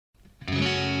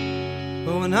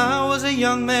When I was a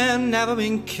young man, never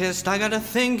been kissed, I got to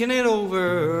thinking it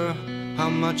over, how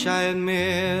much I had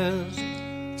missed.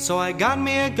 So I got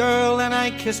me a girl and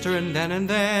I kissed her, and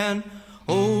then,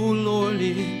 oh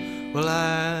Lordy, well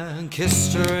I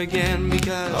kissed her again,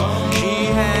 because she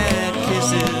had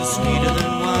kisses sweeter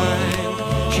than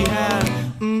wine. She had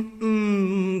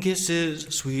kisses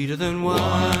sweeter than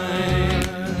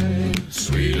wine.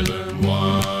 Sweeter than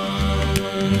wine.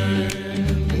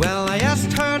 Well, I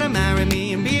asked her to marry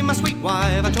me and be my sweet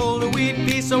wife. I told her we'd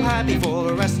be so happy for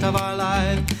the rest of our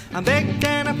life. I begged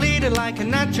and I pleaded like a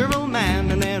natural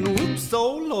man, and then whoops,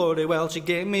 oh Lordy, well she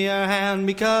gave me her hand,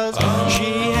 because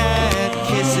she had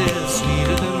kisses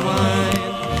sweeter than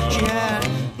wine. She had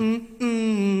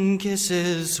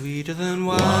kisses sweeter than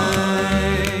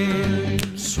wine.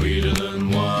 Sweeter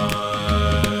than wine.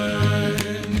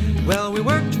 Well, we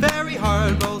worked very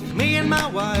hard, both me and my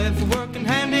wife, working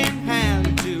hand in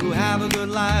hand to have a good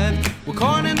life. We're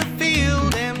corn in the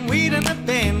field and wheat in the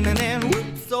bin, and then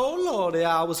whoops, oh Lordy,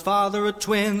 I was father of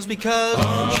twins, because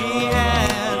she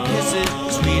had kisses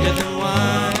sweeter than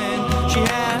wine. She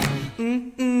had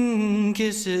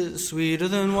kisses sweeter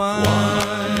than wine.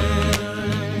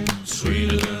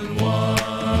 Sweeter than wine.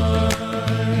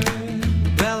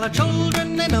 Well, our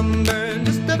children, they numbered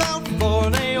just about 4.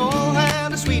 They all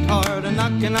had a sweetheart a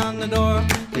knocking on the door.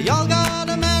 They all got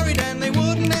married and they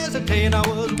wouldn't hesitate. I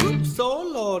was, whoops, oh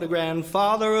Lord, a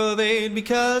grandfather of 8,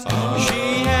 because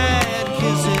she had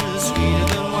kisses sweeter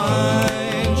than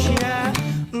wine. She had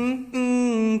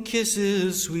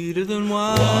kisses sweeter than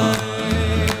wine.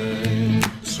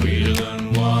 Sweeter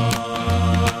than wine.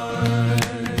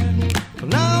 Well,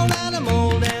 now that I'm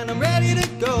old and I'm ready to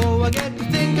go, I get to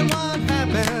thinking what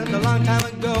happened a long time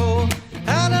ago.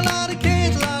 Had a lot of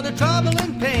kids, a lot of trouble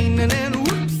and pain, and then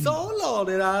whoops, oh Lord,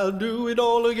 I'll do it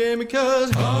all again,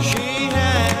 because she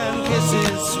had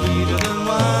kisses sweeter than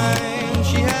wine.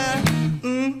 She had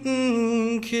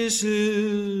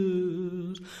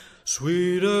kisses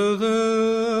sweeter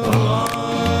than